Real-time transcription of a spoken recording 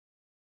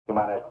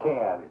Minus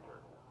 10,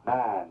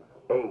 9,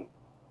 8,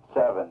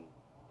 7,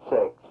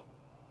 6,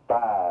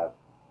 5,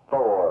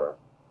 4,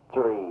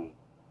 3,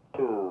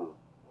 2,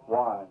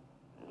 1,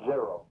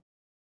 0.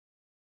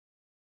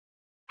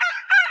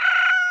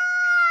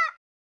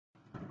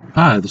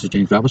 Hi, this is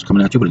James Valvis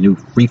coming at you with a new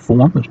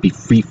FreeForm. It'll be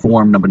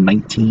FreeForm number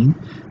 19.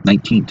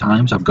 19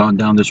 times I've gone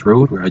down this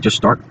road where I just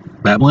start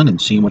babbling and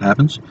seeing what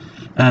happens.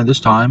 And this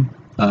time,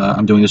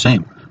 I'm doing the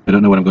same. I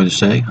don't know what I'm going to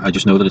say. I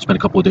just know that it's been a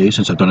couple of days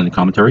since I've done any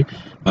commentary.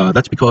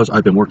 That's because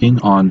I've been working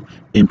on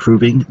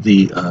improving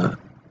the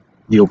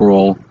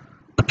overall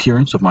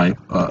appearance of my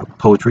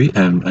poetry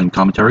and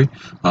commentary.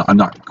 I'm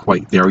not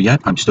quite there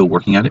yet. I'm still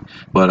working at it,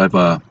 but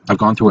I've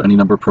gone through any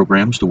number of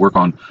programs to work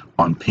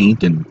on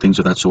paint and things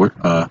of that sort.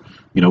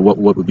 You know, what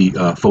would be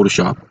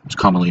Photoshop, it's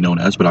commonly known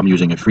as, but I'm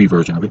using a free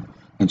version of it.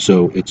 And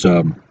so it's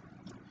you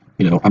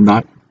know, I'm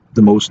not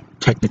the most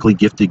technically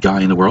gifted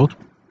guy in the world,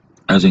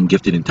 as in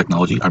gifted in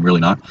technology. I'm really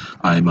not.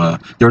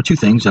 There are two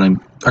things, and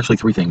actually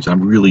three things that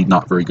I'm really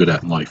not very good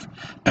at in life.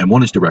 And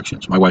one is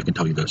directions. My wife can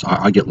tell you this.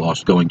 I get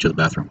lost going to the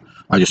bathroom.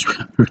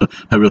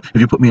 If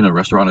you put me in a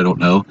restaurant I don't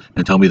know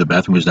and tell me the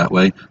bathroom is that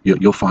way,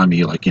 you'll find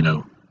me, like, you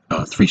know,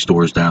 3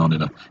 stores down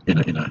in a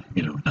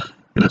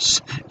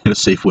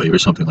Safeway or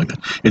something like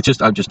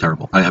that. I'm just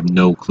terrible. I have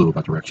no clue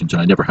about directions,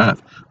 and I never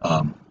have.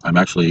 I'm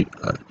actually,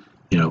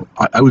 you know,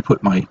 I would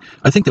put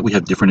I think that we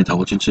have different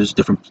intelligences,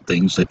 different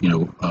things that, you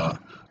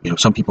know,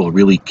 some people are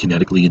really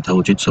kinetically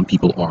intelligent. Some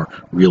people are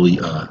really,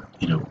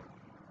 you know,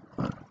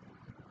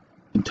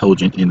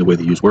 intelligent in the way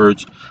they use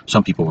words.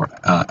 Some people are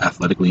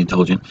athletically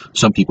intelligent.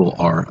 Some people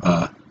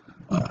are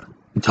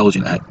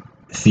intelligent at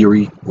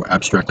theory or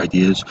abstract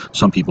ideas.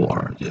 Some people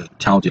are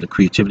talented at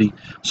creativity.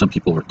 Some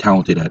people are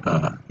talented at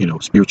you know,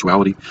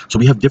 spirituality. So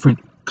we have different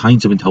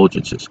kinds of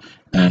intelligences,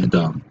 and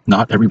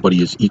not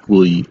everybody is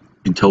equally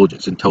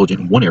intelligent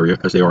in one area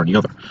as they are in the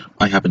other.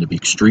 I happen to be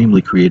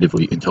extremely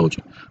creatively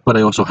intelligent, but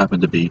I also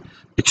happen to be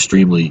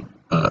extremely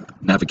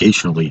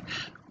navigationally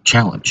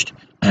challenged.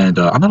 And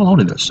I'm not alone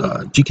in this.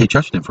 G.K.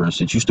 Chesterton, for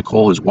instance, used to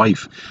call his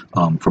wife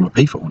from a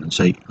payphone and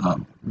say,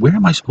 where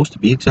am I supposed to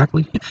be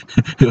exactly?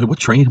 What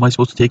train am I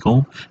supposed to take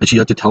home? And she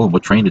had to tell him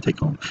what train to take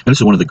home. And this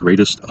is one of the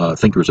greatest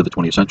thinkers of the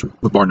 20th century,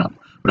 bar none,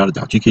 without a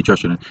doubt. G.K.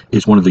 Chesterton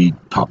is one of the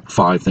top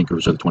 5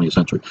 thinkers of the 20th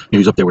century. You know,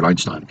 he's up there with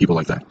Einstein, people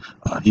like that.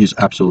 He's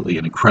absolutely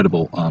an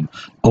incredible,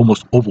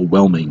 almost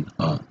overwhelming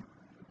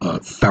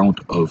fount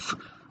of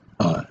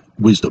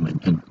wisdom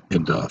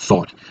and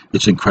thought.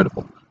 It's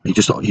incredible.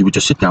 He would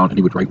just sit down and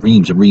he would write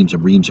reams and reams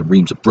and reams and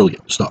reams of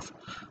brilliant stuff,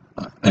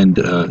 and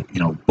you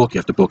know, book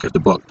after book after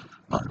book.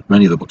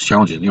 Many of the books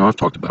challenging. You know, I've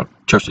talked about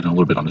Chesterton a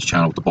little bit on this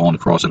channel with The Ball and the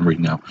Cross that I'm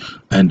reading now,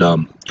 and a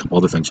couple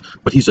other things.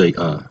 But he's a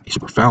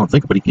profound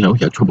thinker. But he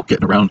had trouble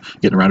getting around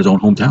his own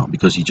hometown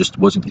because he just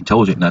wasn't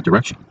intelligent in that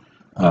direction.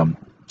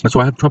 And so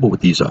I have trouble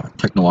with these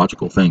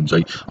technological things.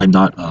 I'm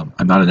not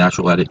a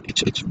natural at it.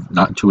 It's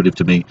not intuitive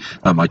to me.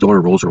 My daughter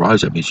rolls her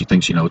eyes at me. She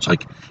thinks, you know, it's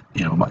like,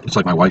 you know, it's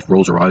like my wife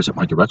rolls her eyes at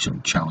my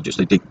direction challenges.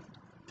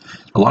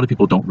 A lot of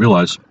people don't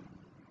realize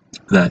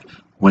that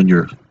when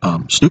you're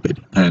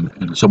stupid, and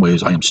in some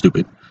ways I am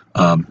stupid,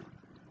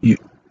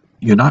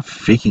 you're not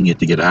faking it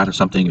to get out of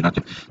something.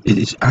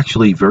 It's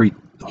actually very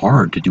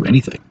hard to do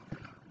anything.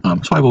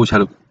 So I've always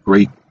had a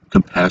great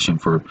compassion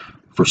for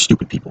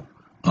stupid people.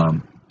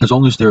 As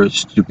long as their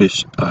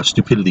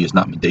stupidity is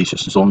not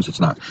mendacious, as long as it's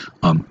not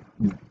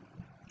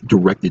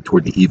directed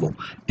toward the evil,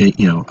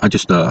 you know, I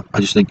just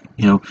think,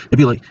 you know, it'd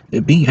be like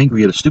being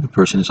angry at a stupid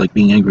person is like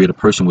being angry at a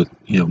person with,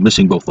 you know,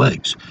 missing both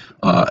legs,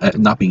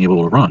 not being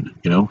able to run.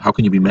 You know, how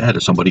can you be mad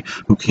at somebody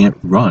who can't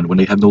run when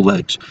they have no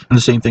legs? And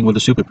the same thing with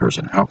a stupid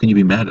person. How can you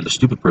be mad at a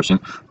stupid person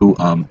who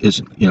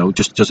is, you know,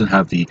 just doesn't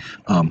have the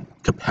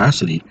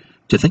capacity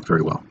to think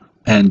very well?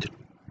 And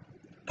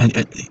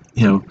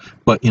you know,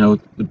 but you know,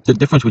 the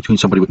difference between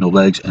somebody with no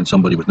legs and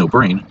somebody with no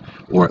brain,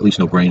 or at least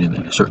no brain in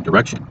a certain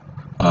direction,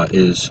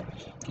 is,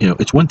 you know,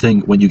 it's one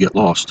thing when you get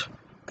lost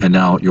and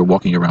now you're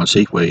walking around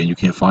Safeway and you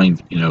can't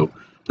find, you know,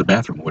 the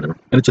bathroom or whatever.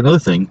 And it's another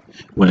thing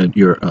when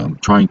you're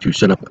trying to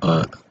set up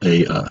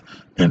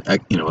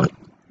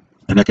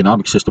an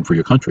economic system for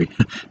your country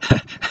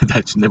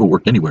that's never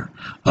worked anywhere,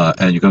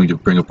 and you're going to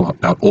bring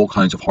about all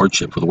kinds of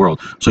hardship for the world.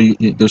 So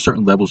there's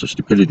certain levels of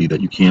stupidity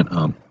that you can't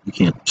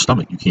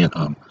stomach, you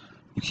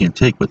can't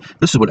take. But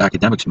this is what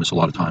academics miss a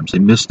lot of times. They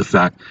miss the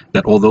fact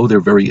that although they're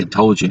very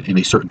intelligent in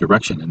a certain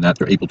direction and that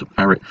they're able to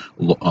parrot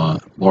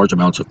large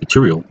amounts of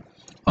material,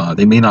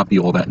 they may not be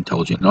all that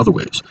intelligent in other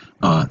ways.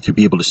 To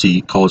be able to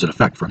see cause and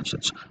effect, for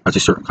instance, as a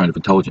certain kind of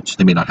intelligence,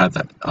 they may not have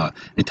that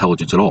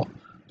intelligence at all.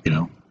 You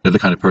know, they're the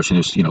kind of person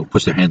who's, you know,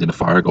 puts their hand in the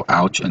fire, go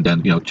ouch, and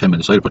then, you know, 10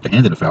 minutes later put their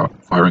hand in the fire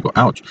and go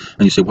ouch.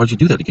 And you say, why'd you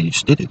do that again? You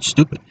just did it. It's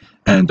stupid.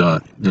 And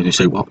then they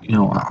say, well,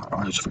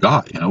 I just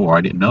forgot, or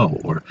I didn't know,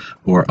 or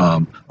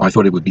I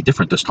thought it would be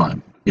different this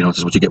time. This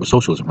is what you get with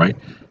socialism, right?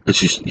 It's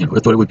just, I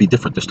thought it would be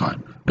different this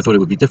time. I thought it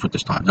would be different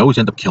this time. They always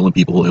end up killing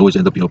people. They always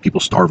end up, people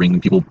starving,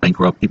 people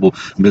bankrupt, people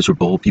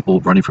miserable,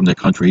 people running from their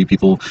country,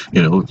 people,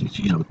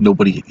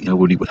 nobody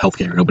with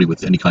healthcare, nobody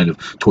with any kind of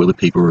toilet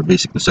paper or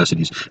basic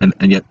necessities,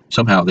 and yet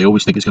somehow they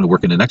always think it's going to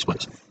work in the next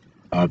place.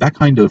 That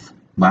kind of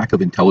lack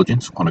of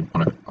intelligence on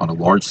a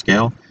large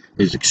scale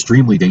is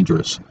extremely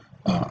dangerous.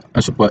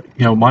 But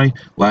my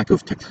lack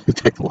of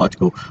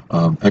technological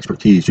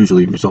expertise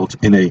usually results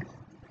in a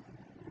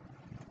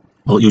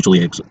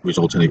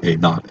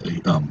not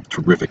a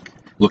terrific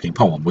looking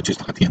poem, which is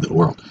not the end of the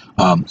world.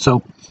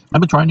 So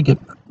I've been trying to get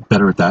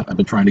better at that. I've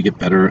been trying to get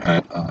better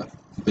at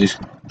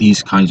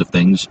these kinds of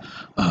things.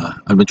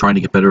 I've been trying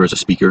to get better as a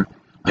speaker.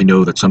 I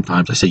know that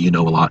sometimes I say a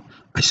lot.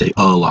 I say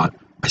a lot.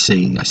 I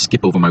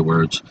skip over my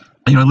words.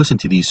 I listen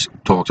to these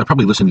talks. I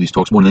probably listen to these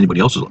talks more than anybody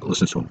else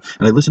listens to them,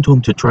 and I listen to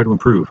them to try to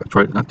improve. I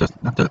try not to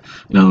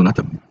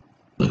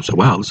say,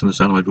 wow, listen to the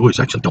sound of my voice.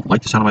 I actually don't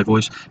like the sound of my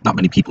voice. Not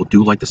many people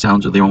do like the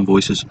sounds of their own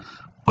voices,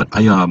 but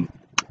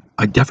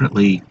I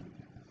definitely,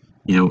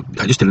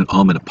 I just did an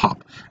and a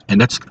pop, and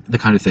that's the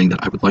kind of thing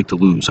that I would like to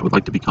lose. I would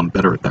like to become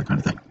better at that kind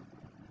of thing.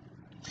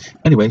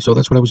 Anyway, so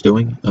that's what I was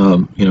doing.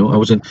 I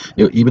was in,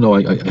 even though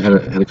I had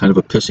a kind of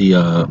a pissy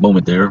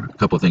moment there, a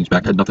couple of things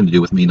back, it had nothing to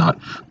do with me not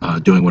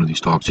doing one of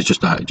these talks. It's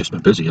just I've just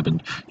been busy. I've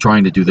been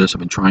trying to do this. I've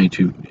been trying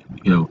to,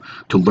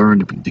 to learn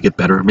to get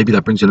better. Maybe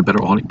that brings in a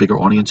bigger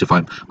audience if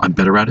I'm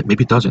better at it.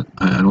 Maybe it doesn't.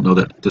 I don't know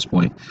that at this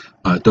point.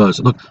 It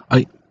does. Look,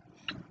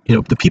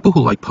 the people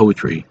who like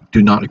poetry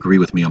do not agree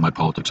with me on my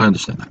politics. I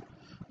understand that.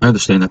 I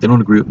understand that they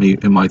don't agree with me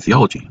in my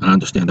theology, and I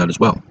understand that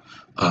as well.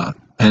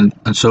 And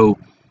so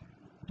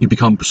you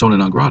become persona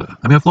non grata.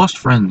 I mean, I've lost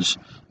friends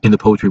in the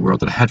poetry world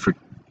that I had for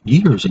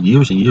years and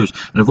years and years,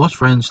 and I've lost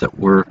friends that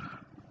were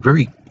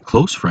very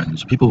close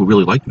friends, people who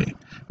really liked me.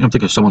 I'm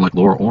thinking of someone like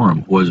Laura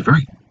Orem,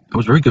 I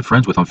was very good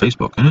friends with on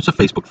Facebook, and it's a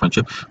Facebook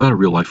friendship, not a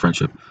real life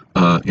friendship,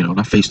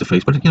 not face to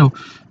face, but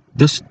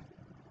this.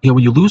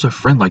 When you lose a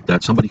friend like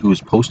that, somebody who is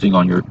posting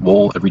on your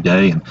wall every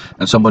day,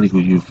 and somebody who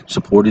you've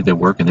supported their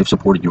work and they've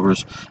supported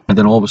yours, and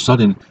then all of a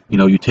sudden,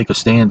 you take a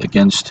stand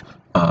against,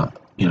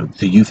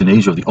 the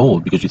euthanasia of the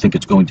old because you think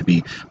it's going to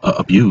be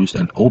abused,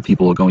 and old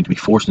people are going to be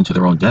forced into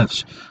their own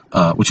deaths,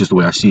 which is the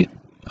way I see it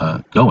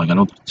going. I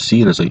don't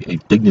see it as a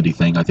dignity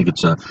thing. I think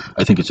it's the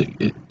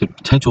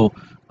potential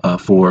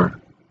for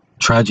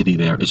tragedy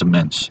there is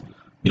immense.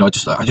 I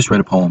just read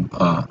a poem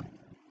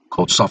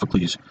called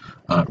Sophocles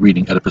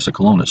reading Oedipus at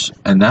Colonus,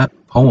 and that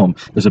poem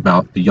is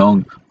about the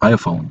young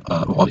Iophone,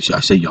 I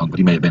say young, but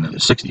he may have been in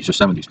his 60s or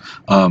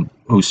 70s,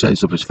 who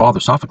says of his father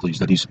Sophocles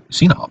that he's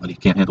senile, that he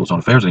can't handle his own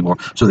affairs anymore,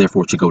 so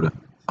therefore it should go to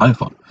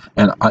Iophone.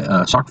 And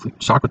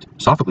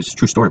Sophocles is a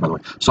true story, by the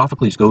way.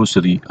 Sophocles goes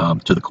to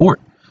the court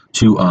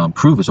to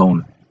prove his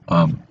own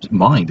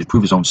mind, to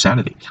prove his own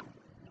sanity.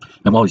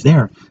 And while he's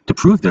there, to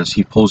prove this,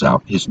 he pulls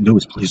out his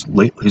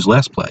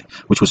last play,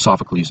 which was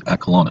Sophocles at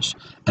Colonus,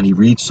 and he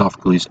reads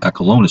Sophocles at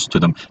Colonus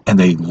to them, and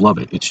they love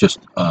it. It's just,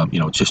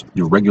 it's just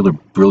your regular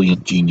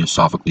brilliant genius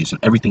Sophocles,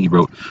 and everything he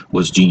wrote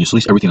was genius. At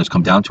least everything that's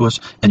come down to us,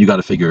 and you got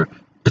to figure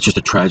it's just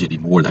a tragedy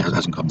more that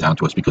hasn't come down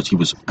to us because he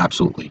was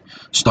absolutely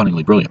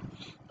stunningly brilliant.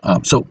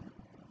 But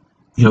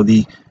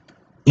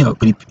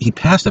he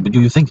passed that. But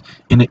do you think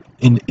in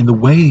the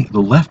way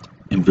the left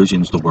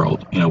envisions the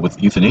world,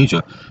 with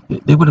euthanasia,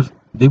 they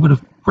would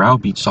have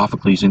browbeat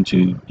Sophocles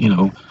into,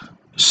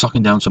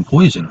 sucking down some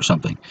poison or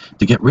something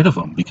to get rid of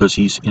him because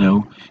he's,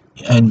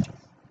 and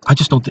I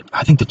just don't.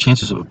 I think the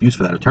chances of abuse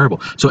for that are terrible.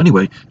 So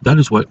anyway, that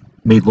is what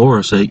made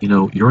Laura say,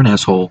 you're an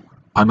asshole.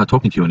 I'm not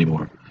talking to you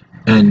anymore,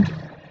 and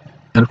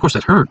of course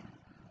that hurt.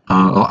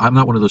 I'm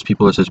not one of those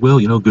people that says, well,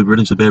 good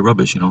riddance of bad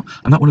rubbish. I'm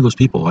not one of those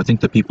people. I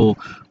think that people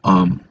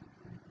are,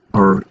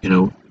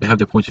 they have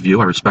their points of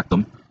view. I respect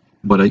them.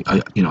 But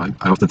I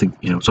often think,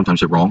 sometimes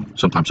they're wrong,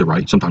 sometimes they're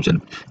right, sometimes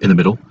in the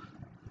middle.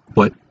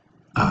 But,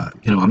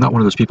 I'm not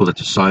one of those people that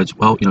decides,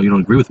 well, you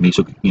don't agree with me,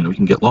 so, you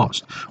can get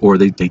lost. Or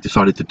they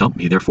decided to dump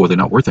me, therefore they're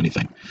not worth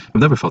anything. I've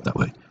never felt that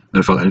way.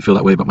 I didn't feel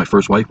that way about my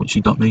first wife when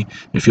she dumped me.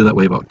 I didn't feel that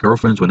way about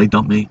girlfriends when they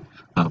dumped me.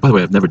 By the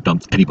way, I've never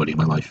dumped anybody in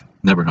my life.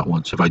 Never, not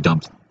once have I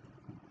dumped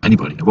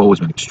anybody. I've always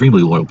been an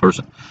extremely loyal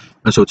person.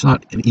 And so it's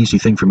not an easy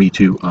thing for me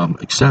to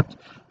accept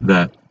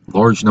that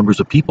large numbers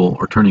of people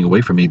are turning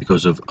away from me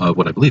because of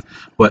what I believe,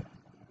 but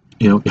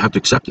you have to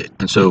accept it.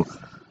 And so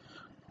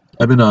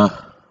I've been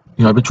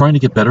I've been trying to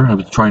get better. I've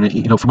been trying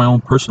to, for my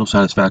own personal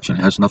satisfaction.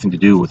 It has nothing to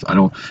do with,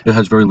 it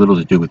has very little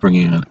to do with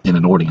bringing in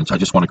an audience. I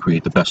just want to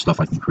create the best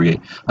stuff I can create.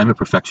 I'm a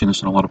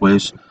perfectionist in a lot of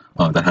ways.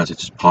 That has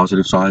its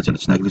positive sides and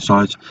its negative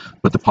sides,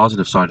 but the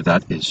positive side of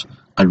that is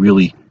I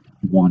really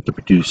want to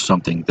produce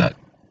something that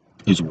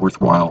is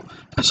worthwhile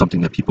and something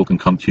that people can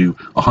come to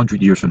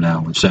 100 years from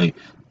now and say,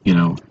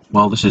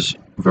 well, this is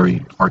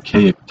very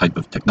archaic type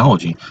of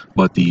technology,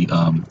 but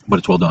but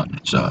it's well done.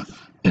 It's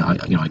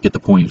I get the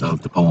point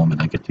of the poem,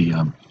 and I get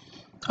the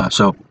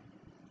so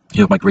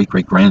my great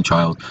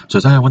grandchild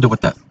says, I wonder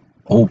what that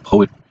old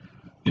poet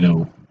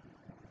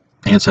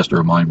ancestor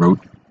of mine wrote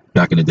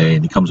back in the day,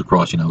 and he comes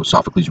across,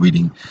 Sophocles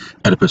reading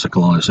Oedipus at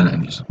Colonus,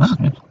 and he's, oh,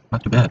 yeah,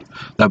 not too bad.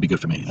 That would be good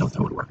for me. That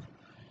would work.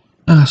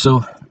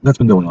 So that's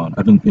been going on.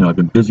 I've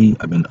been busy.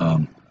 I've been,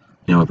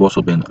 I've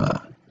also been,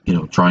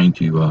 trying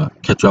to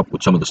catch up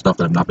with some of the stuff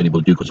that I've not been able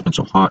to do because it's been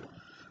so hot.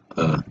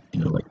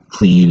 Like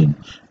clean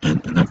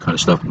and that kind of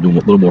stuff. I'm doing a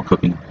little more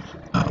cooking,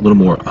 a little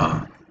more,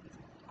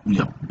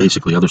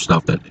 basically other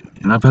stuff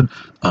and I've had,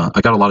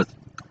 I bought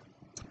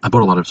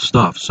a lot of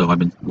stuff, so I've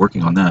been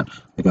working on that.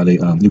 I got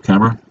a new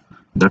camera.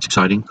 That's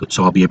exciting.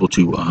 So I'll be able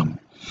to,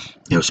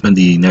 spend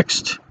the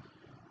next,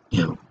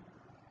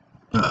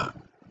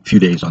 few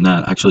days on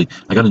that. Actually,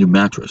 I got a new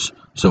mattress.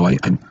 So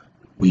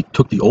we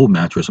took the old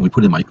mattress and we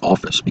put it in my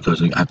office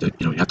because you have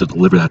to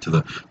deliver that to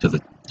the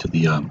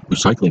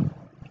recycling,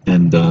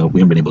 and we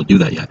haven't been able to do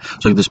that yet.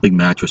 So I got this big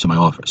mattress in my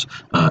office,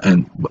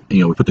 and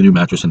we put the new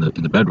mattress in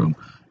the bedroom,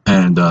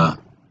 and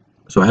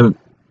so I haven't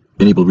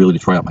been able really to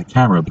try out my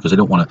camera because I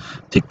don't want to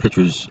take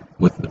pictures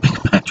with the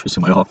big mattress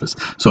in my office.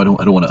 So I don't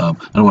want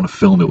to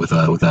film it with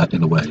that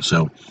in the way.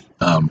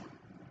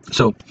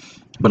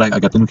 But I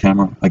got the new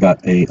camera. I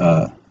got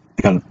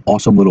an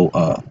awesome little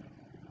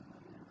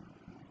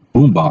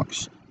boom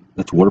box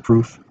that's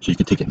waterproof, so you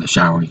can take it in the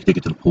shower, you can take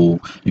it to the pool,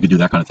 you can do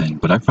that kind of thing.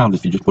 But I found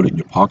if you just put it in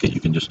your pocket,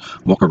 you can just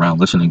walk around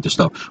listening to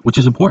stuff, which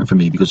is important for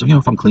me because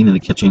if I'm cleaning the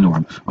kitchen or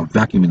I'm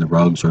vacuuming the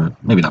rugs, or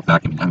maybe not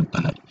vacuuming, I haven't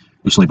done that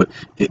recently, but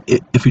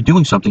if you're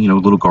doing something, a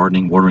little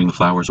gardening, watering the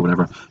flowers or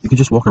whatever, you can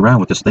just walk around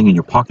with this thing in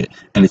your pocket,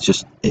 and it's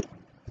just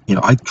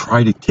I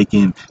try to take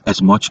in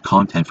as much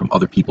content from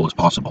other people as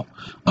possible.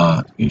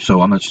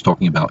 So I'm not just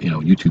talking about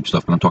YouTube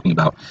stuff, but I'm talking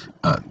about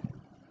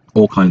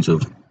all kinds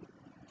of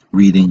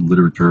reading,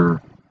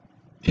 literature,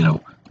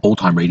 old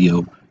time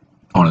radio,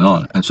 on and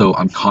on. And so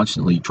I'm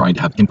constantly trying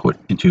to have input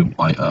into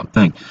my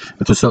thing.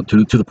 And so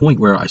to the point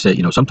where I say,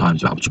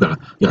 sometimes you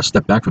gotta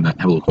step back from that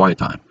and have a little quiet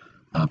time,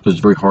 because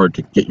it's very hard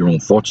to get your own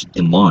thoughts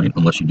in line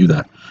unless you do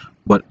that.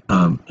 But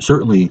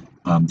certainly,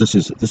 this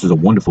is a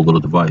wonderful little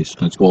device,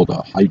 and it's called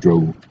a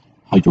hydro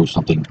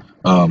something.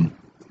 I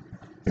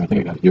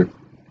think I got it here.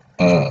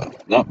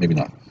 No, maybe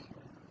not.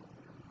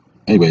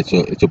 Anyway, it's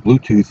a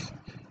Bluetooth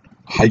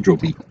hydro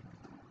beat,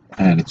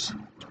 and it's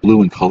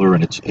blue in color,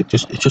 and it's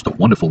just a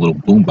wonderful little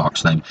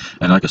boombox thing.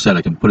 And like I said,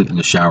 I can put it in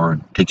the shower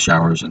and take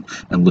showers and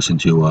listen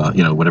to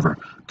whatever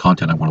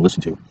content I want to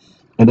listen to.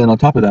 And then on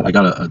top of that, I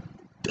got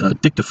a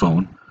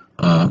dictaphone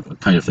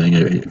kind of thing,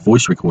 a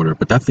voice recorder,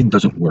 but that thing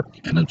doesn't work,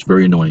 and it's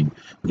very annoying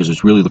because I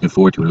was really looking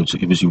forward to it.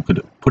 It was you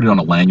could put it on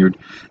a lanyard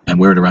and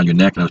wear it around your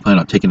neck, and I was planning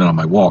on taking it on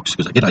my walks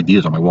because I get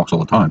ideas on my walks all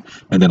the time,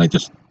 and then I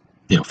just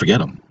forget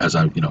them as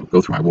I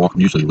go through my walk.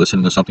 I'm usually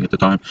listening to something at the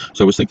time,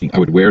 so I was thinking I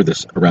would wear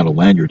this around a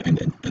lanyard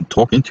and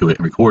talk into it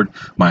and record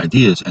my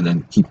ideas and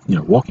then keep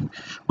walking.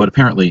 But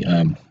apparently,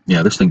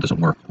 this thing doesn't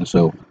work, and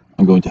so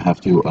I'm going to have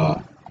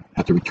to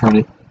return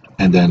it,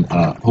 and then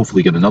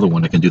hopefully get another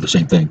one that can do the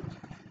same thing.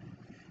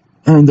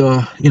 And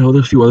there's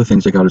a few other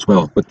things I got as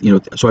well. But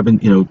so I've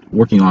been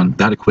working on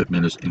that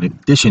equipment in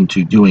addition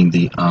to doing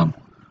the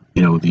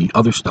the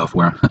other stuff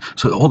where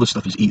so all this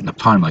stuff is eating up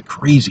time like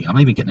crazy. I'm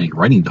not even getting any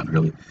writing done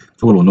really.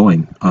 It's a little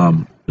annoying.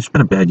 It's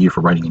been a bad year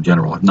for writing in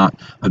general. I've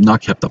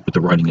not kept up with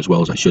the writing as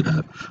well as I should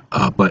have.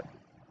 But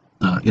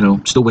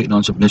I'm still waiting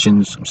on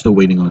submissions. I'm still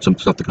waiting on some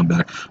stuff to come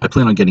back. I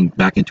plan on getting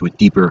back into it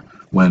deeper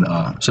when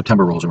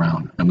September rolls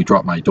around and we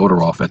drop my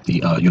daughter off at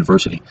the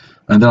university,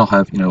 and then I'll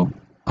have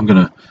I'm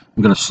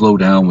gonna slow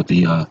down with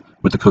the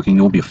cooking.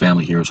 There won't be a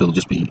family here, so it'll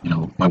just be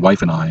my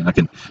wife and I, and I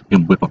can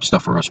whip up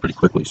stuff for us pretty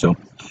quickly. So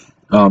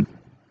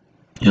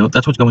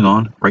that's what's going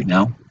on right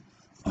now.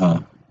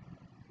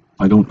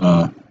 I don't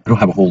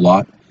have a whole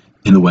lot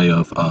in the way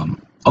of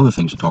other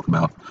things to talk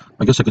about.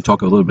 I guess I could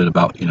talk a little bit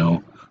about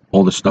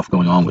all this stuff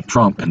going on with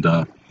Trump, and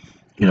I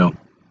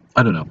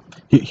don't know.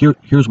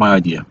 Here's my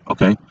idea.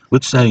 Okay,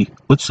 let's say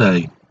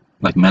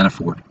like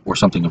Manafort or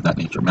something of that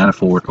nature,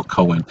 Manafort or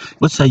Cohen.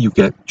 Let's say you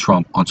get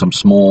Trump on some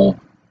small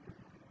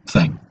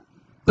thing.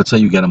 Let's say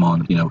you get him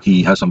on,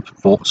 he has some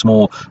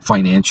small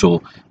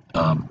financial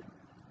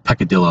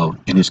peccadillo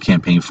in his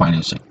campaign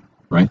financing,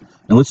 right?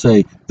 And let's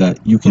say that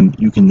you can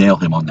nail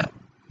him on that,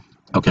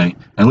 okay?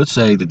 And let's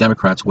say the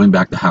Democrats win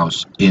back the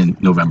House in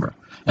November,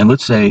 and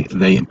let's say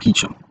they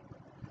impeach him,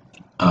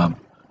 and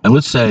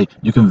let's say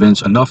you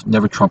convince enough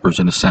Never-Trumpers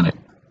in the Senate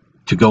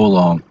to go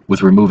along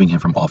with removing him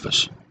from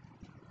office.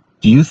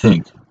 Do you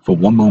think, for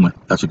one moment,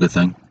 that's a good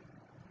thing?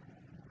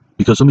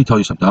 Because let me tell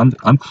you something.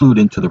 I'm clued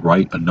into the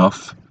right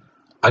enough.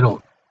 I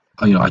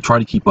try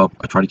to keep up.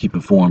 I try to keep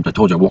informed. I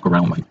told you I walk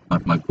around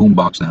with my boom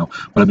box now,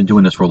 but I've been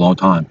doing this for a long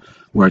time,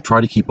 where I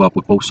try to keep up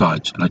with both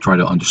sides, and I try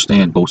to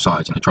understand both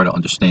sides, and I try to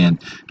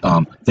understand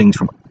things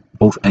from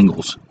both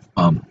angles.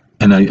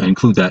 And I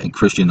include that in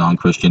Christian,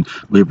 non-Christian,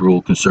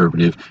 liberal,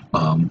 conservative,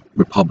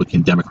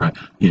 Republican, Democrat.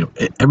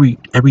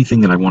 Everything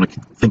that I want to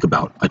think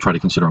about, I try to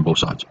consider on both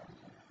sides.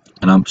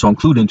 And I'm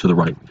clued into the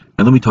right.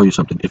 And let me tell you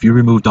something. If you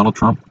remove Donald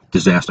Trump,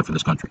 disaster for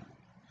this country.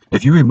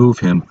 If you remove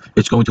him,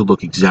 it's going to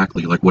look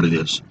exactly like what it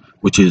is,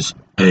 which is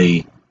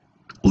a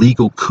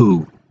legal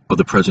coup of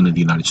the President of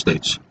the United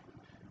States.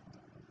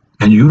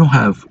 And you don't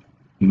have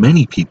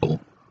many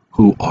people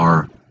who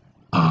are,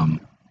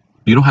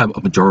 you don't have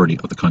a majority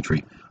of the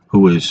country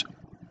who is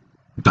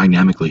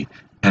dynamically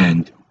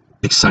and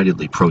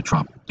excitedly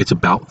pro-Trump. It's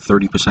about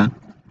 30%,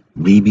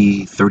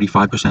 maybe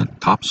 35%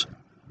 tops.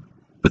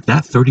 But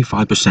that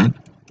 35%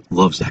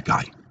 loves that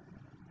guy.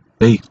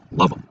 They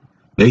love him.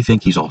 They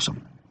think he's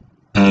awesome.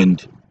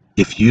 And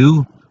if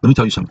you, let me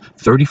tell you something,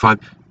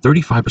 35%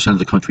 of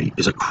the country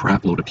is a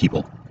crap load of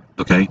people,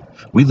 okay?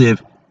 We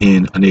live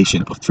in a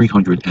nation of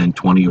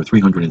 320 or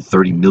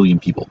 330 million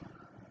people.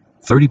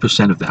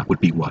 30% of that would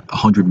be what,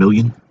 100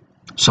 million?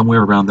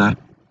 Somewhere around that.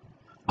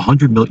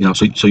 100 million, you know,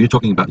 so you're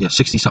talking about, yeah,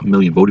 60-something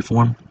million voted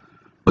for him,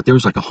 but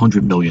there's like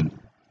 100 million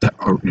that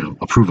are, you know,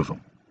 approve of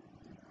him.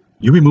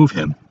 You remove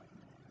him,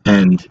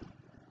 and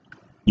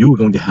you are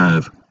going to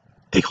have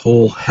a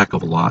whole heck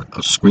of a lot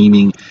of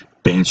screaming,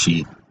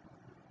 banshee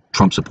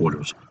Trump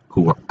supporters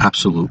who are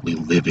absolutely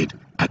livid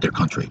at their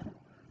country.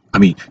 I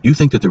mean, you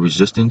think that the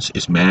resistance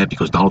is mad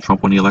because Donald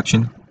Trump won the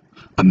election?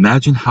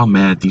 Imagine how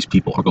mad these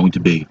people are going to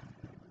be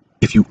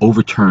if you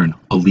overturn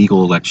a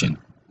legal election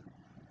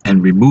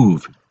and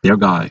remove their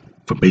guy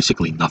for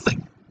basically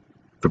nothing.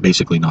 For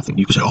basically nothing.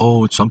 You can say,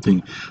 oh, it's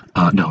something.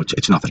 No,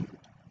 it's nothing.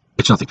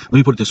 It's nothing. Let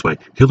me put it this way.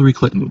 Hillary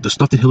Clinton, the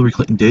stuff that Hillary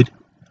Clinton did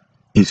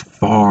is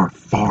far,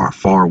 far,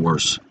 far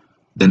worse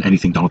than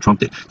anything Donald Trump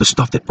did. The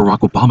stuff that Barack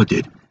Obama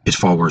did is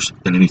far worse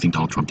than anything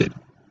Donald Trump did,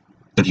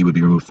 that he would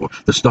be removed for.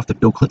 The stuff that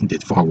Bill Clinton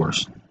did, far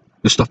worse.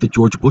 The stuff that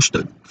George Bush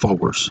did, far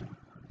worse.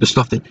 The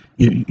stuff that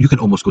you can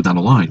almost go down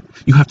the line.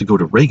 You have to go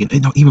to Reagan.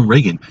 And now even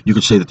Reagan, you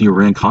could say that the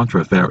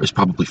Iran-Contra affair is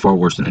probably far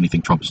worse than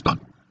anything Trump has done.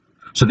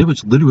 So there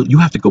was literally, you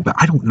have to go back.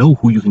 I don't know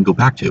who you can go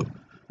back to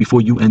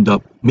before you end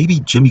up, maybe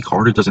Jimmy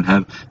Carter doesn't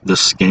have the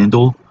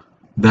scandal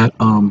that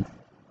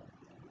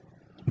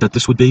that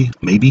this would be,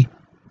 maybe,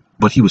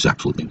 but he was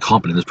absolutely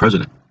incompetent as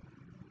president.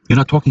 You're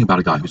not talking about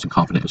a guy who's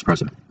incompetent as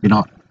president. You're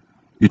not.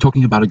 You're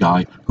talking about a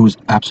guy who's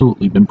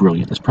absolutely been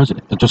brilliant as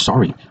president. I'm just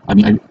sorry. I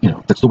mean,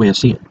 that's the way I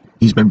see it.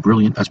 He's been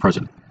brilliant as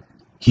president.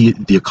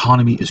 The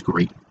economy is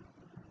great.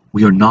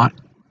 We are not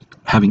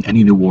having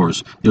any new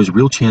wars. There's a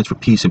real chance for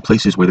peace in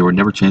places where there were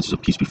never chances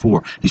of peace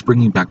before. He's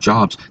bringing back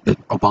jobs that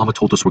Obama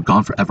told us were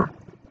gone forever.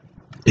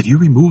 If you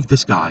remove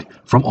this guy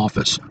from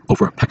office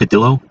over a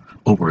peccadillo,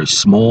 over a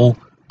small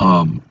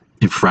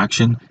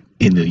infraction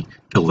in the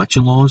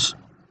election laws,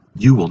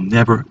 you will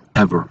never,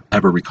 ever,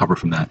 ever recover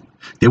from that.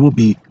 There will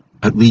be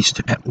at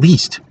least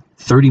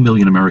 30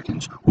 million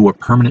Americans who are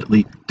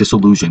permanently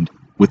disillusioned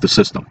with the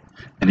system,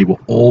 and they will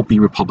all be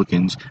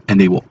Republicans,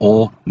 and they will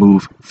all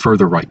move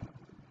further right,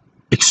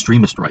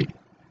 extremist right.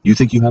 You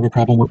think you have a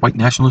problem with white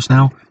nationalists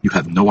now? You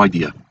have no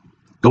idea.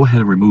 Go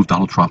ahead and remove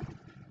Donald Trump.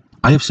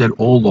 I have said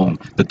all along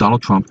that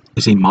Donald Trump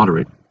is a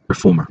moderate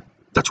reformer.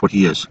 That's what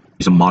he is.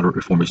 He's a moderate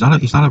reformer. He's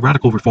not a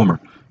radical reformer.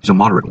 He's a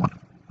moderate one.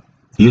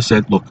 He has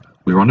said, look,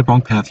 we're on the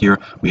wrong path here.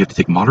 We have to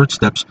take moderate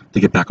steps to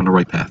get back on the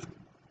right path.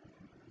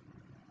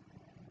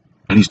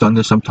 And he's done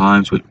this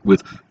sometimes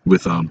with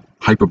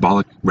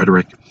hyperbolic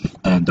rhetoric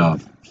and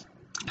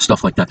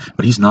stuff like that.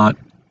 But he's not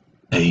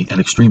an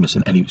extremist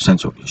in any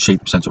sense or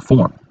shape, sense or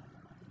form.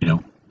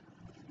 In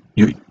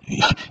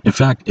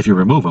fact, if you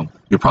remove him,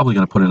 you're probably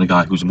going to put in a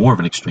guy who's more of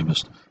an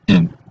extremist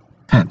in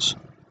Pence.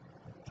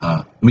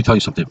 Let me tell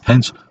you something. If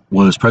Pence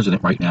was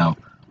president right now,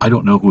 I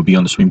don't know who would be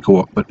on the Supreme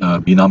Court, but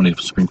be nominated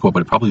for the Supreme Court,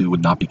 but it probably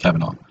would not be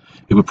Kavanaugh.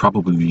 It would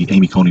probably be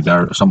Amy Coney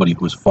Barrett or somebody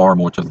who was far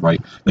more to the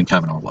right than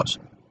Kavanaugh was.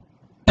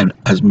 And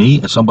as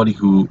somebody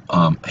who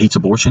hates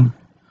abortion,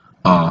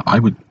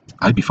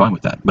 I'd be fine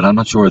with that. But I'm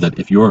not sure that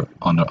if you're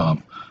on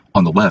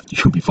the left,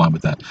 you'll be fine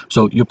with that.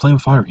 So you're playing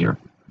with fire here,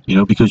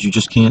 because you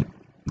just can't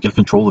get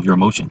control of your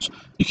emotions.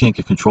 You can't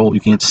get control.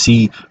 You can't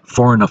see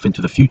far enough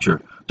into the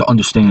future to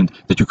understand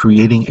that you're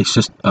creating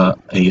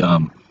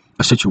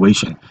a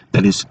situation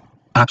that is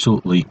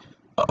absolutely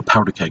a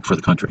powder keg for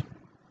the country.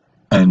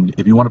 And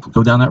if you want to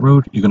go down that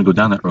road, you're going to go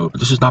down that road.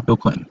 But this is not Bill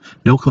Clinton.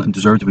 Bill Clinton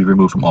deserved to be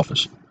removed from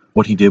office.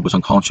 What he did was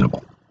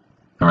unconscionable.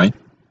 All right?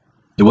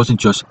 It wasn't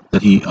just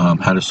that he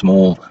had a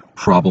small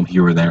problem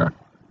here or there.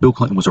 Bill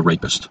Clinton was a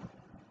rapist.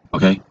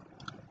 Okay?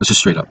 This is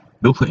straight up.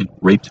 Bill Clinton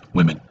raped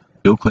women.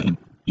 Bill Clinton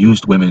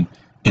used women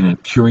in a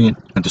prurient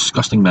and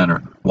disgusting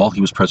manner while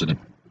he was president.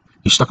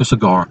 He stuck a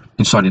cigar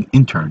inside an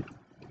intern,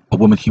 a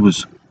woman he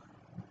was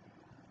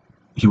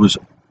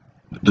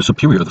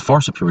the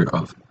far superior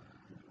of,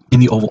 in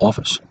the Oval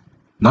Office.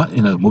 Not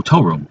in a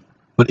motel room,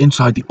 but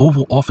inside the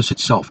Oval Office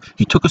itself.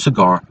 He took a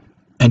cigar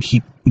and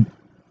he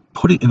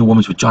put it in the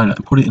woman's vagina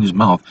and put it in his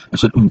mouth and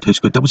said, it tastes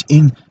good. That was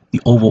in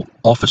the Oval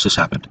Office this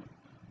happened.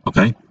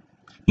 Okay?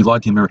 He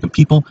lied to the American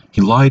people.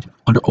 He lied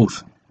under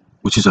oath,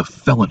 which is a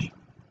felony.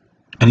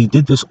 And he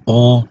did this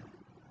all,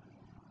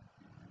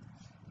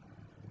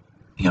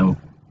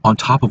 on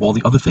top of all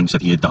the other things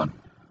that he had done.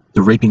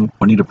 The raping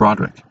Juanita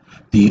Broderick,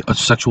 the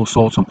sexual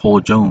assaults on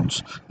Paula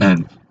Jones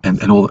and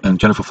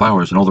Jennifer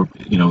Flowers and all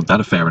the, that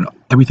affair and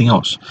everything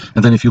else.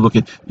 And then if you look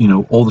at,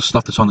 all the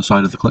stuff that's on the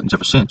side of the Clintons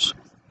ever since.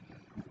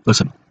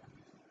 Listen,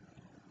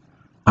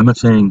 I'm not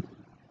saying,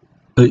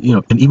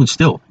 and even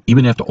still,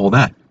 even after all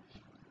that,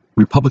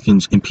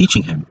 Republicans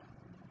impeaching him.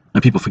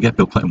 And people forget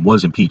Bill Clinton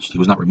was impeached. He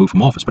was not removed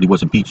from office, but he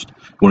was impeached.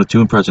 One of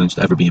two presidents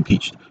to ever be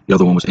impeached. The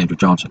other one was Andrew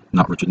Johnson,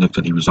 not Richard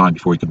Nixon. He resigned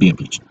before he could be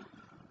impeached.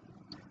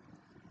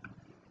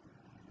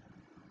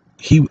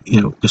 He,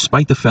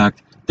 despite the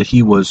fact that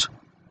he was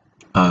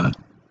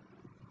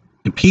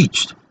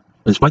impeached,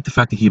 despite the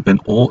fact that he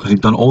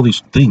had done all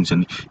these things,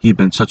 and he had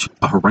been such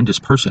a horrendous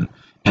person,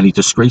 and he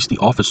disgraced the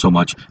office so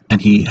much,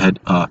 and he had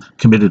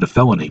committed a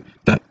felony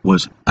that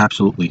was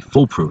absolutely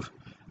foolproof.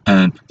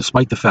 And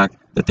despite the fact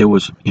that there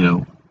was,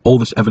 all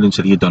this evidence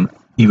that he had done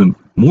even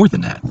more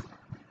than that,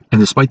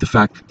 and despite the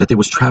fact that there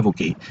was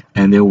Travelgate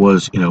and there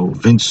was,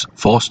 Vince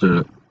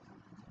Foster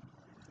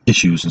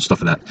issues and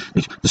stuff like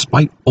that,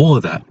 despite all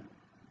of that,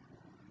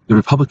 the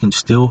Republicans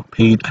still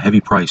paid a heavy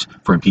price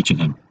for impeaching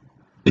him.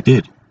 They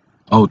did.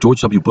 Oh,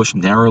 George W. Bush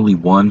narrowly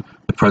won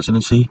the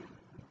presidency,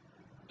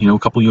 a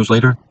couple years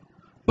later.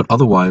 But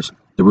otherwise,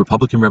 the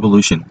Republican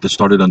Revolution that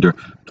started under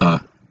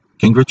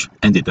Gingrich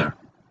ended there.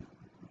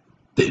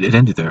 It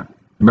ended there.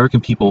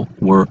 American people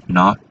were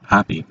not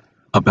happy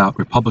about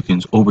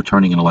Republicans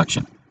overturning an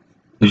election.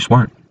 They just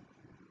weren't.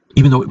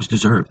 Even though it was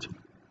deserved.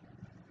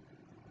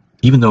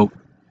 Even though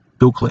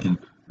Bill Clinton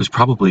was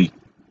probably,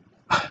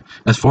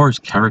 as far as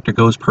character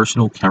goes,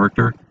 personal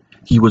character,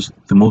 he was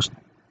the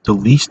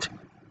least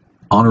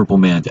honorable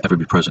man to ever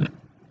be president.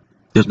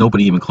 There's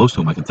nobody even close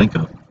to him I can think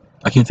of.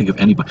 I can't think of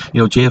anybody.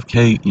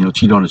 JFK,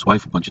 cheated on his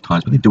wife a bunch of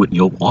times, but he didn't do it in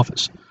the Oval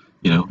Office.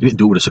 He didn't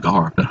do it with a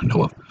cigar that I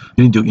know of.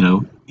 He didn't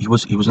do, he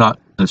was not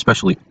an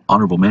especially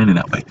honorable man in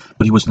that way,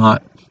 but he was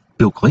not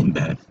Bill Clinton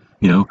bad.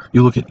 You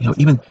look at,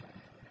 even,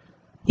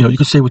 you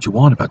can say what you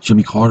want about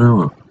Jimmy Carter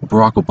or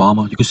Barack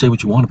Obama. You can say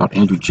what you want about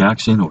Andrew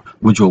Jackson or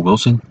Woodrow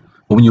Wilson.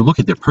 But when you look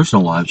at their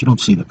personal lives, you don't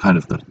see the kind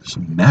of this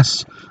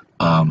mess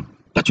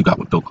that you got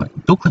with Bill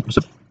Clinton. Bill Clinton was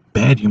a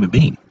bad human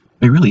being.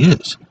 He really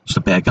is. Just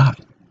a bad guy.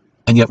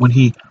 And yet when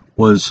he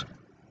was,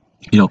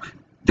 there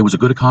was a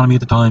good economy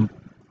at the time.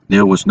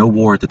 There was no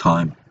war at the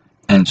time.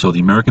 And so the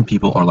American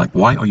people are like,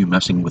 why are you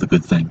messing with a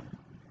good thing?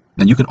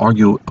 And you can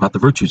argue about the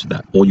virtues of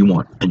that all you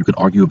want. And you can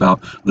argue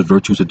about the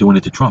virtues of doing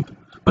it to Trump.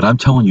 But I'm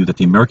telling you that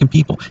the American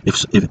people,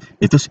 if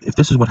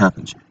this is what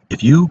happens,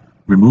 if you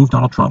remove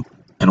Donald Trump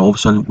and all of a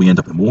sudden we end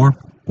up in war,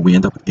 or we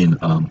end up in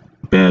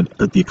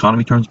the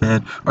economy turns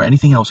bad, or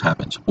anything else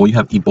happens, or you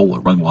have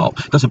Ebola run wild,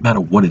 it doesn't matter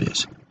what it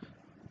is.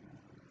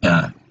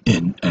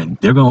 And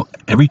they're going,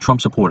 every Trump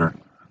supporter,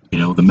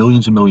 the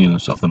millions and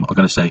millions of them are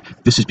going to say,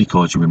 this is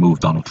because you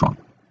removed Donald Trump.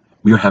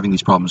 We are having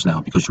these problems now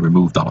because you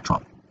removed Donald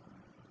Trump.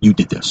 You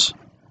did this.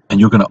 And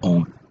you're going to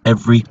own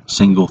every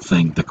single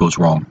thing that goes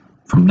wrong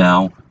from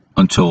now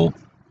until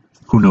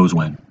who knows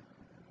when.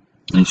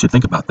 And you should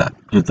think about that.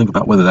 You should think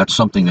about whether that's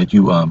something that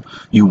you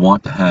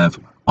want to have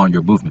on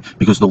your movement,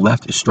 because the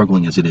left is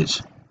struggling as it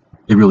is.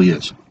 It really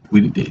is.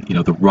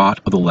 The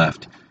rot of the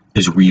left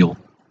is real,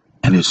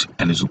 and it's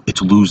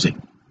losing.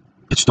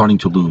 It's starting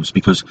to lose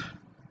because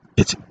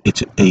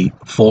it's a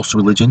false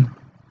religion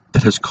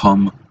that has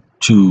come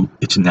to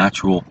its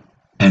natural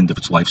end of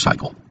its life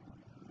cycle.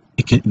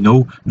 It can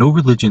no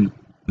religion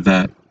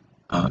that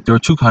there are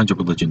two kinds of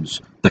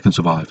religions that can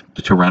survive: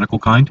 the tyrannical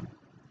kind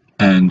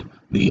and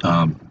the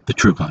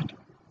true kind.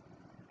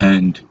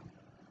 And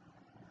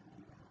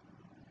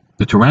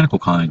the tyrannical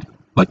kind,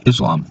 like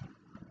Islam,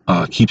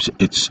 keeps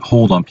its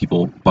hold on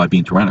people by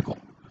being tyrannical.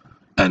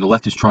 And the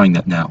left is trying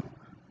that now.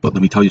 But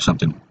let me tell you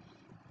something.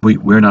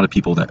 We're not a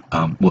people that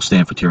will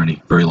stand for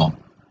tyranny very long.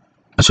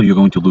 And so you're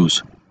going to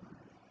lose.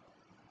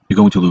 You're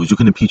going to lose. You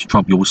can impeach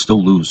Trump. You will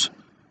still lose.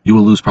 You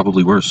will lose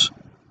probably worse.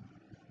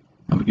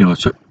 I've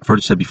heard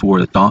it said before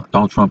that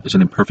Donald Trump is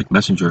an imperfect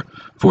messenger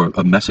for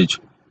a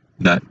message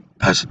that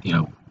has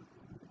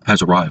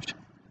arrived.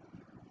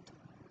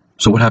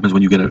 So what happens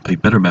when you get a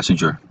better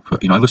messenger?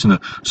 I listen to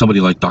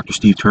somebody like Dr.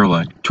 Steve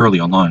Turley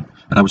online,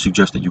 and I would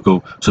suggest that you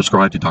go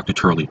subscribe to Dr.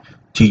 Turley,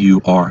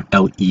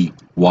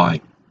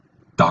 Turley,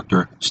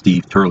 Dr.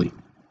 Steve Turley.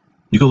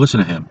 You go listen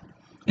to him,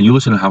 and you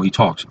listen to how he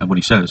talks and what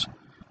he says.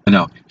 And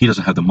now, he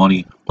doesn't have the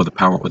money or the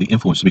power or the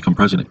influence to become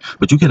president.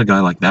 But you get a guy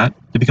like that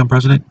to become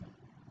president,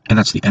 and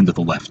that's the end of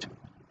the left.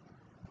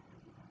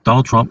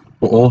 Donald Trump,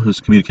 for all his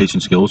communication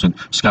skills, and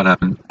Scott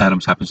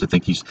Adams happens to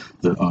think he's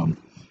the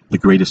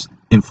greatest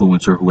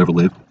influencer who ever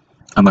lived.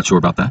 I'm not sure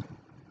about that.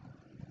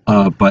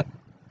 But,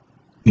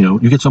 you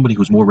get somebody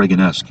who's more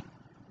Reagan-esque,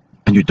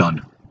 and you're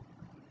done.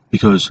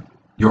 Because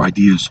your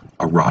ideas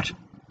are rot.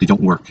 They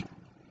don't work.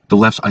 The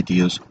left's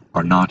ideas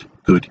are not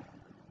good,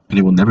 and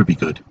they will never be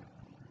good.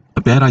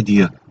 A bad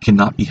idea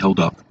cannot be held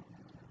up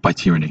by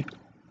tyranny.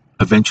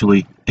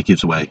 Eventually, it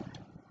gives way.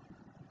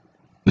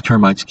 The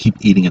termites keep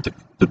eating at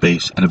the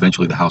base, and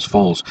eventually the house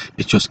falls.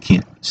 It just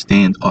can't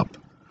stand up.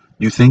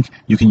 You think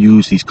you can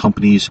use these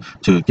companies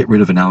to get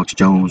rid of an Alex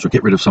Jones or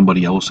get rid of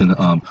somebody else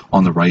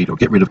on the right, or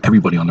get rid of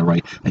everybody on the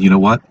right. And you know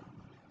what?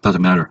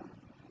 Doesn't matter.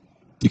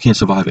 You can't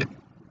survive it.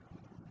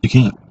 You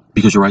can't,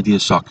 because your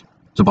ideas suck.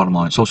 It's the bottom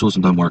line.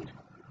 Socialism doesn't work.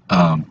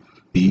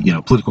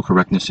 Political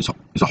correctness is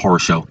a horror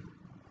show.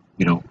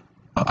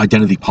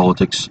 Identity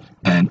politics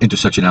and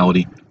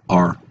intersectionality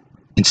are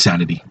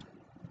insanity.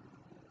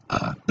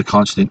 the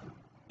constant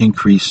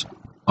increase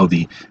of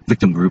the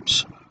victim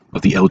groups,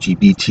 of the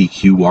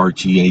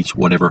LGBTQRGH,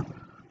 whatever,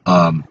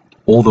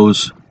 all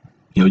those,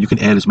 you can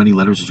add as many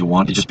letters as you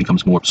want. It just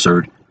becomes more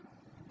absurd.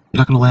 You're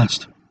not going to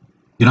last.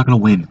 You're not going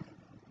to win.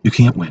 You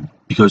can't win,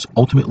 because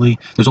ultimately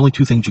there's only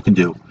two things you can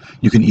do.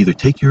 You can either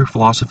take your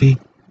philosophy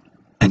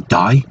and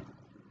die,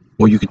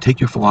 or you can take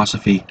your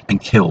philosophy and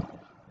kill.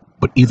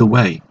 But either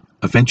way,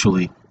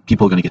 eventually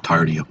people are going to get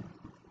tired of you,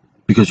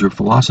 because your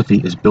philosophy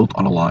is built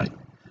on a lie.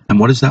 And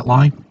what is that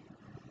lie?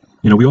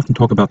 We often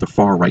talk about the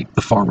far right.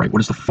 The far right. What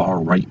does the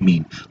far right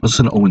mean? Let's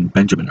listen to Owen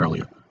Benjamin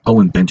earlier.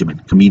 Owen Benjamin,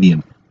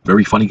 comedian,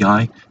 very funny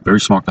guy, very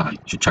smart guy. You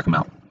should check him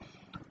out.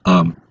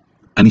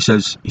 And he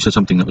said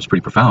something that was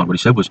pretty profound. What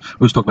he said was,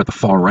 we was talking about the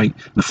far right,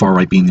 and the far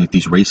right being like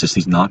these racists,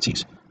 these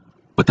Nazis.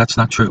 But that's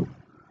not true.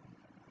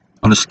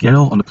 On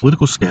the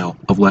political scale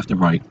of left and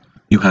right,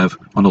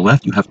 on the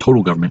left you have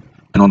total government,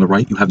 and on the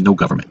right you have no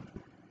government.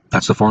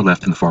 That's the far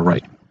left and the far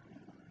right.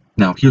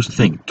 Now, here's the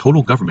thing.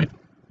 Total government,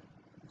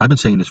 I've been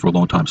saying this for a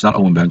long time. It's not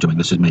Owen Benjamin.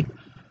 This is me.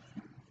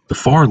 The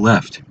far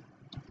left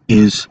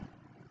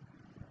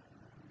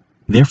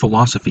their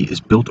philosophy is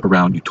built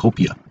around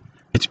utopia.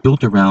 It's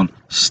built around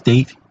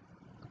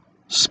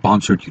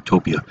state-sponsored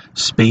utopia,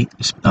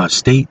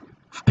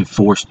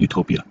 state-enforced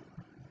utopia.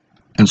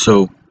 And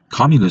so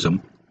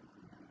communism,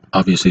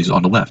 obviously, is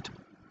on the left,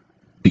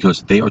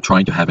 because they are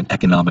trying to have an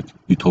economic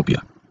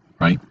utopia,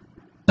 right?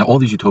 Now, all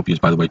these utopias,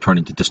 by the way, turn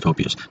into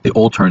dystopias. They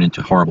all turn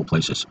into horrible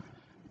places,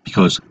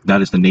 because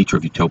that is the nature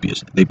of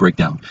utopias. They break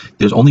down.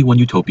 There's only one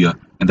utopia,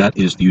 and that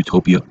is the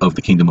utopia of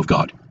the kingdom of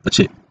God. That's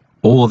it.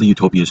 All of the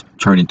utopias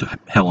turn into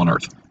hell on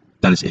earth.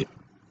 That is it.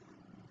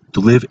 To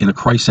live in a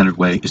Christ-centered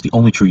way is the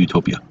only true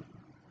utopia.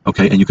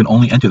 Okay? And you can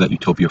only enter that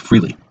utopia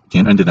freely. You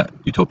can't enter that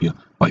utopia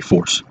by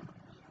force.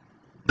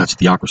 That's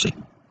theocracy.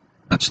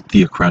 That's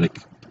theocratic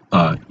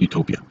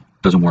utopia.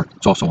 Doesn't work.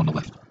 It's also on the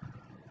left.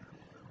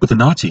 But the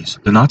Nazis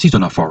are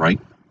not far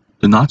right.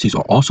 The Nazis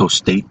are also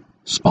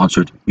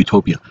state-sponsored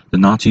utopia. The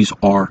Nazis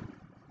are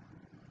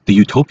the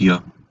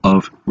utopia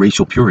of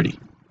racial purity.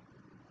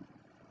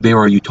 They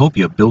are a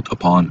utopia built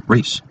upon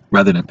race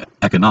rather than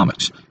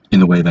economics, in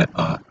the way that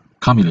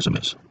communism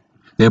is.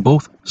 They're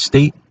both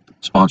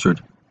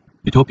state-sponsored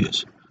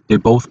utopias. They're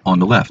both on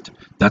the left.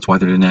 That's why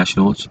they're the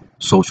nationalists,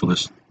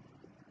 socialists.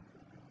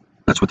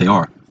 That's what they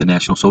are, the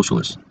National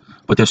Socialists.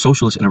 But they're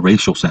socialists in a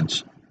racial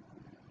sense.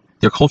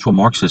 They're cultural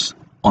Marxists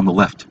on the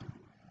left.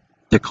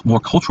 They're more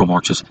cultural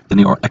Marxists than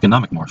they are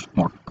economic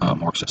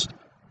Marxists.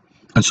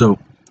 And so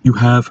you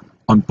have,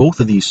 on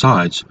both of these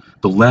sides,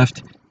 the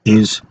left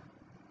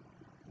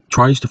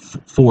tries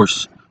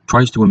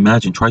to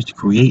imagine, tries to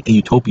create a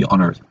utopia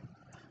on earth.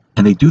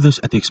 And they do this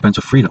at the expense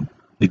of freedom.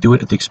 They do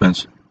it at the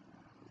expense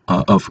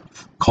of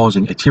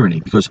causing a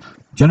tyranny. Because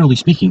generally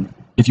speaking,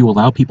 if you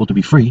allow people to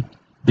be free,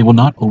 they will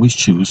not always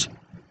choose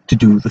to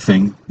do the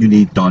thing you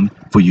need done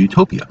for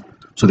utopia.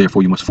 So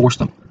therefore you must force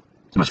them.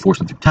 You must force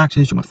them through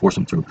taxes, you must force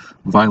them through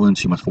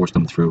violence, you must force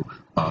them through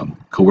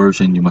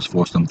coercion, you must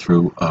force them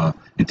through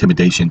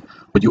intimidation,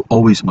 but you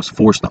always must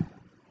force them.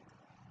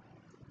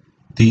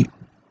 The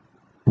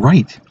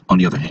right, on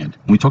the other hand,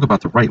 when we talk about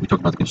the right, we talk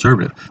about the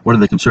conservative. What are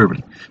they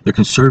conserving? They're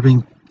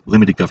conserving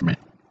limited government.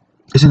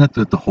 Isn't that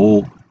the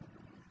whole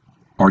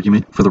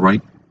argument for the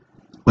right?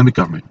 Limit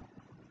government.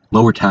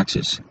 Lower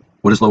taxes.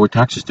 What does lower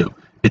taxes do?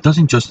 It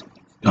doesn't just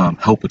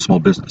help with small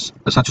business.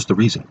 That's not just the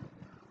reason.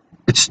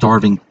 It's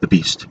starving the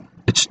beast.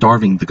 It's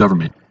starving the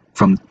government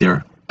from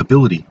their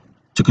ability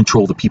to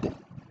control the people.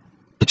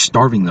 It's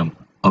starving them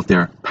of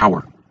their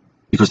power,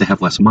 because they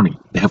have less money.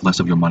 They have less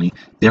of your money,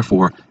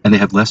 therefore, and they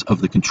have less of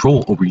the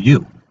control over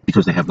you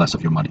because they have less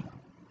of your money.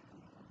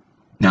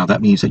 Now,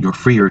 that means that you're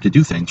freer to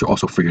do things. You're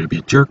also freer to be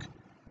a jerk.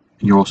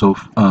 You're also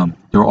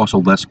there are also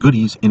less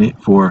goodies in it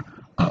for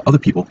other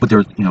people, but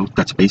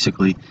that's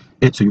basically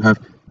it. So you have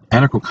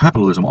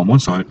anarcho-capitalism on one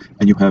side,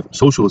 and you have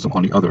socialism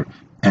on the other.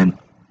 And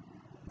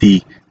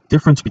the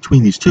difference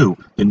between these two,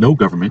 the no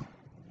government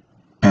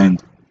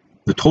and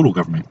the total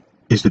government,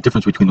 is the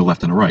difference between the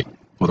left and the right,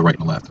 or the right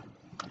and the left.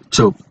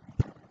 So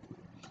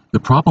the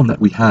problem that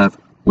we have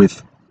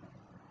with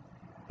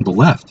the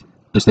left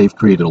is they've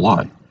created a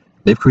lie.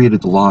 They've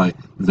created the lie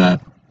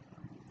that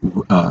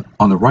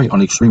on the right, on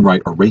the extreme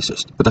right, are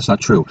racist. But that's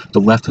not true.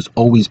 The left has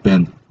always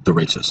been the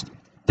racist.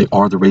 They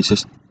are the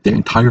racist. Their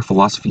entire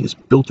philosophy is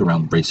built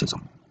around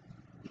racism.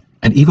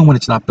 And even when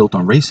it's not built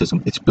on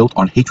racism, it's built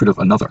on hatred of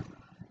another.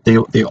 They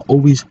are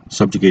always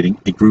subjugating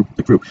the group.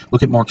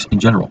 Look at Marx in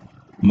general.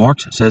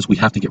 Marx says we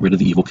have to get rid of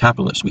the evil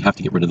capitalists. We have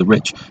to get rid of the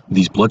rich,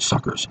 these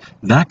bloodsuckers.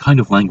 That kind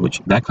of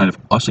language, that kind of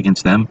us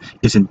against them,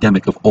 is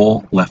endemic of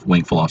all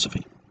left-wing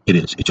philosophy. It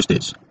is. It just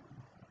is.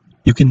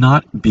 You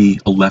cannot be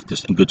a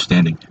leftist in good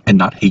standing and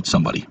not hate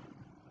somebody.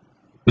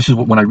 This is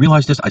when I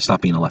realized this, I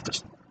stopped being a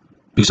leftist.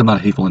 Because I'm not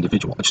a hateful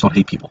individual. I just don't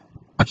hate people.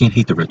 I can't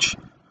hate the rich.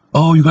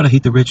 Oh, you gotta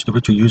hate the rich. The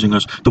rich are using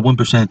us. The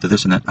 1%, the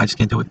this and that. I just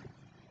can't do it.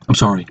 I'm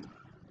sorry.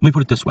 Let me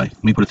put it this way.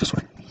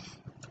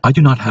 I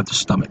do not have the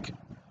stomach.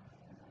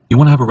 You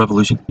want to have a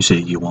revolution? You say,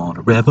 you want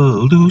a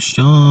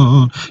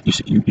revolution.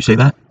 You say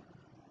that?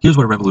 Here's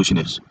what a revolution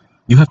is.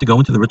 You have to go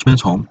into the rich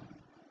man's home.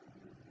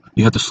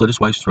 You have to slit his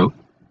wife's throat.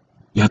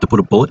 You have to put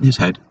a bullet in his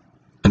head.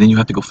 And then you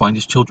have to go find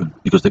his children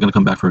because they're going to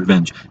come back for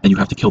revenge. And you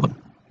have to kill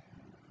them.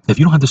 If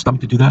you don't have the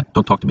stomach to do that,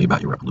 don't talk to me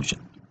about your revolution.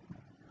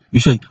 You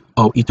say,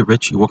 oh, eat the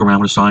rich. You walk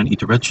around with a sign, eat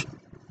the rich.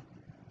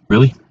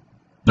 Really?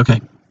 Okay.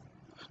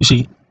 You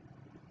see,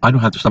 I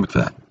don't have the stomach for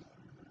that.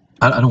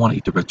 I don't want to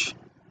eat the rich.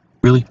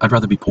 Really? I'd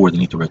rather be poor than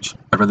eat the rich.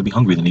 I'd rather be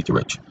hungry than eat the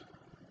rich.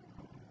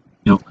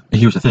 You know, and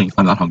here's the thing.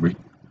 I'm not hungry.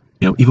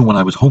 You know, even when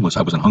I was homeless,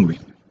 I wasn't hungry.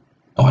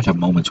 Oh, I'd have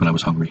moments when I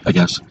was hungry, I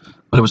guess.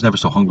 But I was never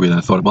so hungry that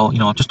I thought, well, you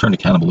know, I'll just turn to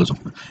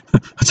cannibalism.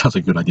 That sounds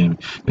like a good idea.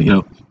 But, you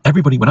know,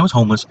 everybody, when I was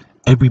homeless,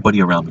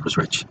 everybody around me was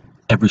rich.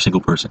 Every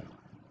single person.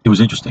 It was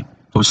interesting.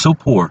 I was so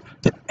poor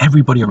that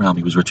everybody around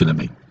me was richer than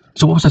me.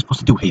 So what was I supposed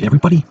to do? Hate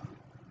everybody?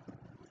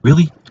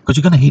 Really? Because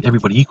you're going to hate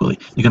everybody equally.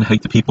 You're going to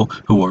hate the people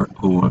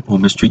who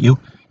mistreat you.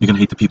 You're going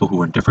to hate the people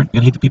who are indifferent. You're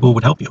going to hate the people who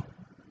would help you.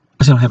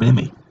 Because I don't have it in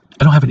me.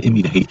 I don't have it in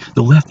me to hate.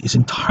 The left is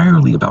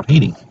entirely about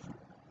hating.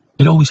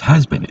 It always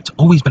has been. It's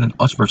always been an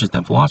us versus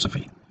them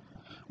philosophy.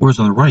 Whereas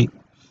on the right,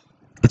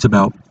 it's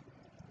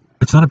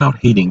not about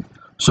hating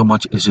so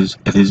much as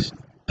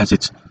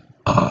it's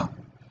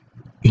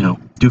you know,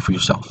 do for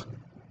yourself.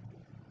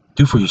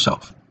 Do for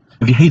yourself.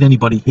 If you hate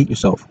anybody, hate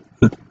yourself.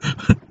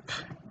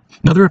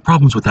 Now there are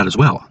problems with that as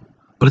well,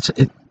 but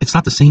it's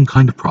not the same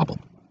kind of problem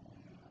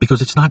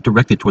because it's not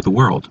directed toward the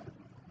world.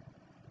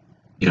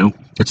 You know,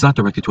 it's not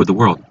directed toward the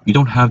world. You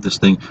don't have this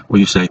thing where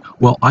you say,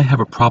 well, I have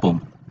a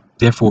problem,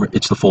 therefore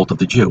it's the fault of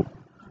the Jew.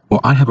 Or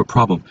I have a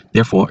problem,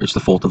 therefore it's the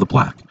fault of the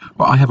black.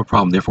 Or I have a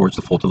problem, therefore it's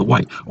the fault of the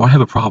white. Or I have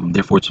a problem,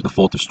 therefore it's the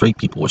fault of straight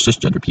people or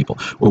cisgender people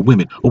or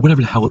women or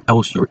whatever the hell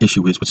else your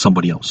issue is with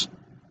somebody else.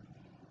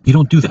 You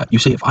don't do that. You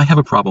say, if I have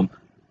a problem,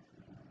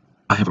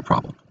 I have a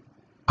problem.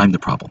 I'm the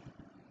problem.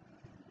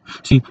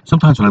 See,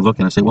 sometimes when I look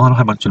and I say, well, I don't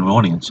have much in an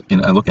audience,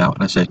 and I look out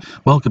and I say,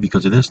 well, it could be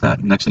because of this, that,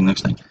 and next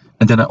thing.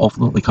 And then I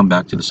ultimately come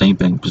back to the same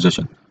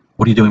position.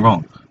 What are you doing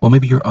wrong? Well,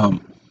 maybe your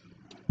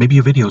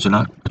videos are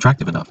not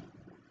attractive enough.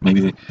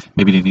 Maybe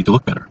they need to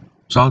look better.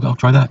 So I'll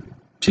try that,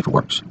 see if it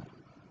works.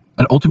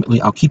 And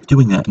ultimately, I'll keep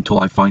doing that until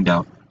I find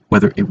out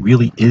whether it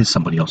really is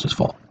somebody else's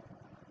fault.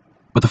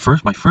 But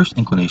my first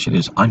inclination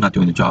is, I'm not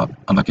doing the job.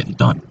 I'm not getting it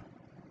done.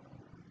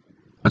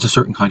 That's a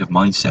certain kind of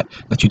mindset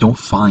that you don't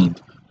find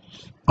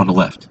on the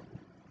left.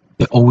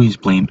 They always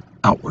blame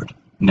outward,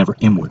 never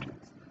inward.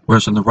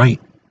 Whereas on the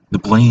right, the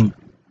blame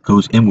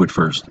goes inward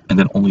first, and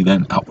then only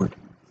then outward.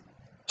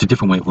 It's a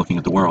different way of looking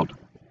at the world.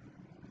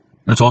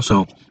 And it's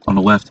also, on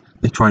the left,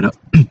 they try to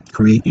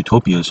create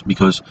utopias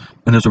and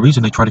there's a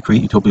reason they try to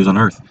create utopias on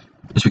Earth.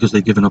 It's because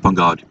they've given up on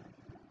God.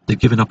 They've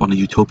given up on the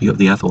utopia of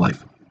the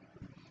afterlife.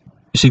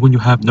 You see, when you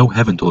have no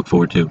heaven to look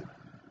forward to,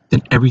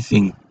 then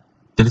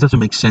it doesn't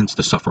make sense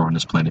to suffer on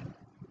this planet.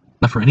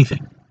 Not for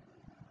anything.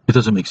 It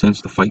doesn't make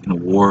sense to fight in a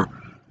war,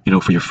 you know,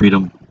 for your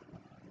freedom,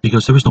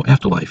 because there is no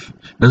afterlife.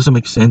 It doesn't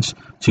make sense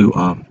to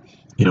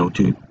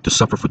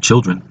suffer for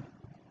children.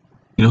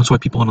 You know, that's why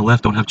people on the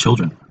left don't have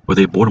children, or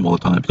they abort them all the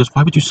time, because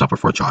why would you suffer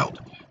for a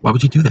child? Why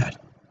would you do that?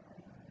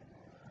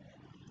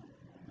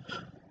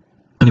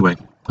 Anyway,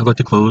 I'd like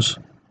to close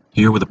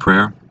here with a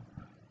prayer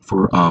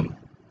for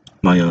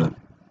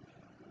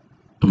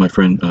my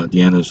friend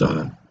Deanna's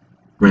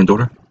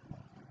granddaughter.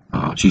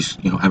 She's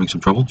having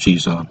some trouble.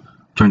 She's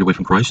turned away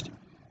from Christ,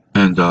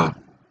 and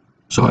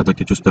so I'd like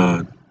to just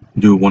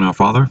do one Our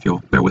Father, if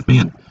you'll bear with me,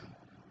 and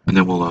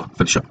then we'll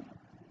finish up.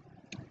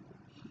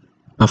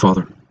 Our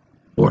Father,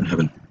 who art in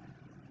heaven,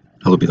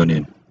 hallowed be thy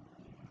name.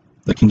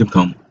 Thy kingdom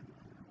come,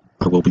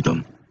 thy will be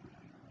done,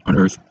 on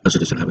earth as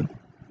it is in heaven.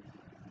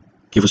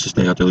 Give us this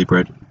day our daily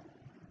bread,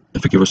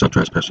 and forgive us our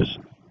trespasses,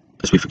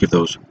 as we forgive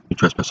those who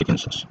trespass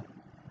against us.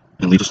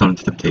 And lead us not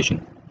into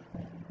temptation,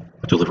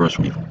 but deliver us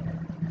from evil.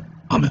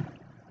 Amen.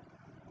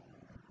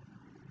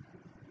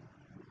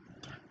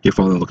 Dear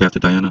Father, look after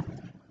Deanna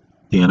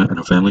and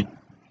her family,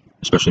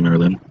 especially Mary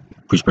Lynn.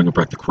 Please bring her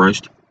back to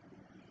Christ.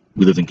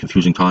 We live in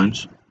confusing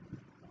times.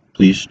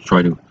 Please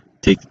try to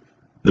take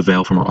the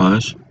veil from our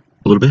eyes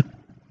a little bit,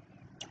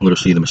 and let her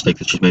see the mistake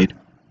that she's made,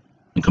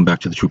 and come back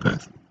to the true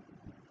path.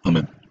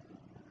 Amen.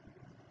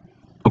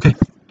 Okay.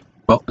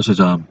 Well, this has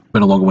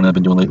been a longer one I've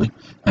been doing lately,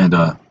 and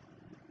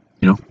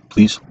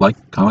please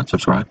like, comment,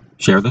 subscribe,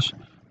 share this,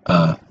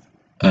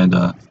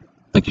 and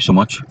thank you so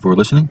much for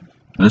listening.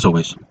 And as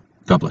always,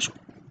 God bless you.